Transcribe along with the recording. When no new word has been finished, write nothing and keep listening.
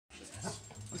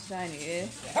shiny.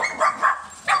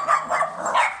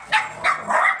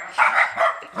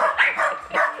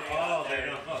 Oh, they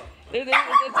don't.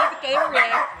 It's like the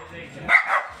react.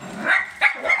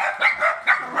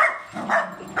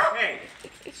 Hey,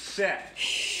 set.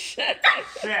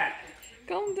 Set.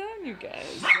 Calm down, you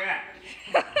guys.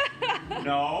 Set.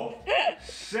 No.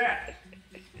 Set.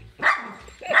 What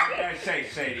did I say,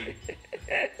 Sadie?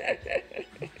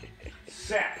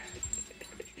 Set.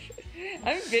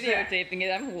 I'm videotaping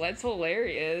it. That's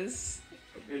hilarious.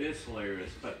 It is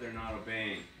hilarious, but they're not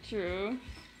obeying. True.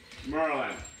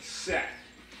 Merlin, set.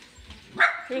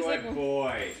 There's Good like,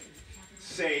 boy.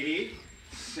 Sadie,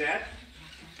 set.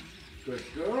 Good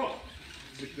girl.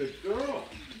 It's a good girl.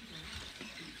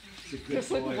 It's a good there's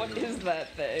boy. like, what is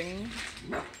that thing?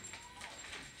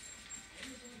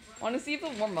 Want to see if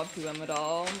they'll warm up to him at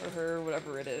all, or her,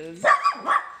 whatever it is.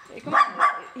 Hey, come on.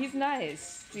 He's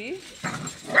nice. See?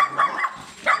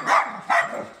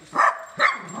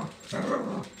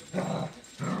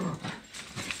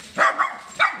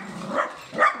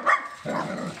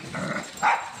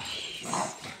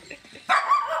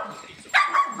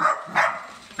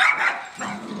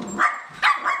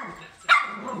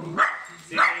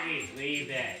 Sadie, leave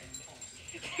it.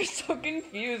 They're so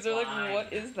confused. They're like,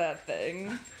 what is that thing?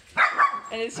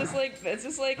 And it's just like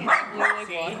happily like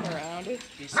walking around.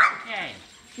 It's okay.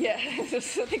 Yeah, I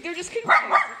think they're just confused.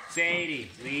 Sadie,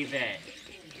 leave it.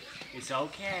 It's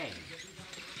okay.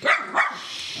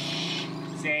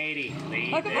 Sadie,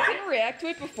 leave How come I it. couldn't react to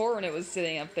it before when it was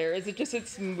sitting up there? Is it just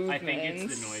its movements? I think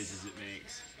it's the noises it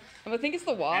makes. I think it's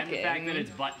the walking. And the fact that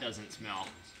its butt doesn't smell.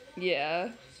 Yeah.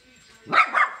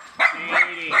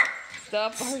 Sadie,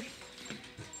 Stop.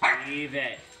 leave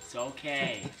it. It's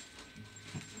okay.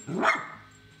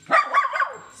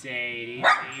 Sadie,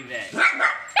 leave it.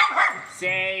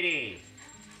 Sadie.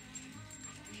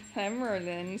 Hi,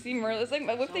 Merlin. See, Merlin. It's like,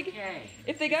 what It's if they, okay.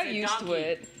 if they got It's a used to donkey.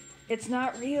 it? It's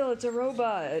not real. It's a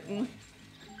robot.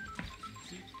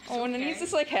 Oh, and then he's okay.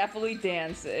 just like happily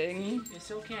dancing.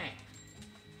 It's okay.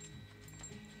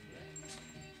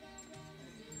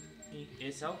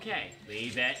 It's okay.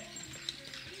 Leave it.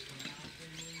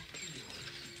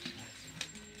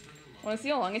 I want to see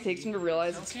how long it takes him to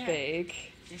realize It's it's okay.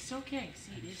 fake. It's okay.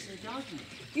 See, it's a doggy.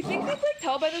 You think they'd like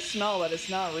tell by the smell that it's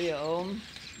not real?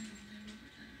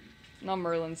 Now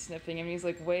Merlin's sniffing him. And he's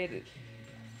like, wait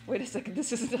a second. This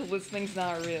thing's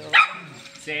not real.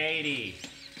 Sadie.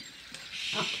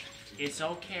 It's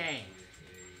okay.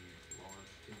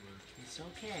 It's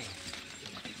okay.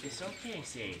 It's okay,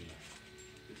 Sadie.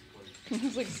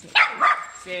 He's like,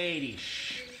 Sadie,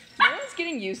 shh. Merlin's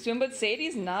getting used to him, but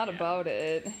Sadie's not about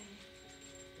it.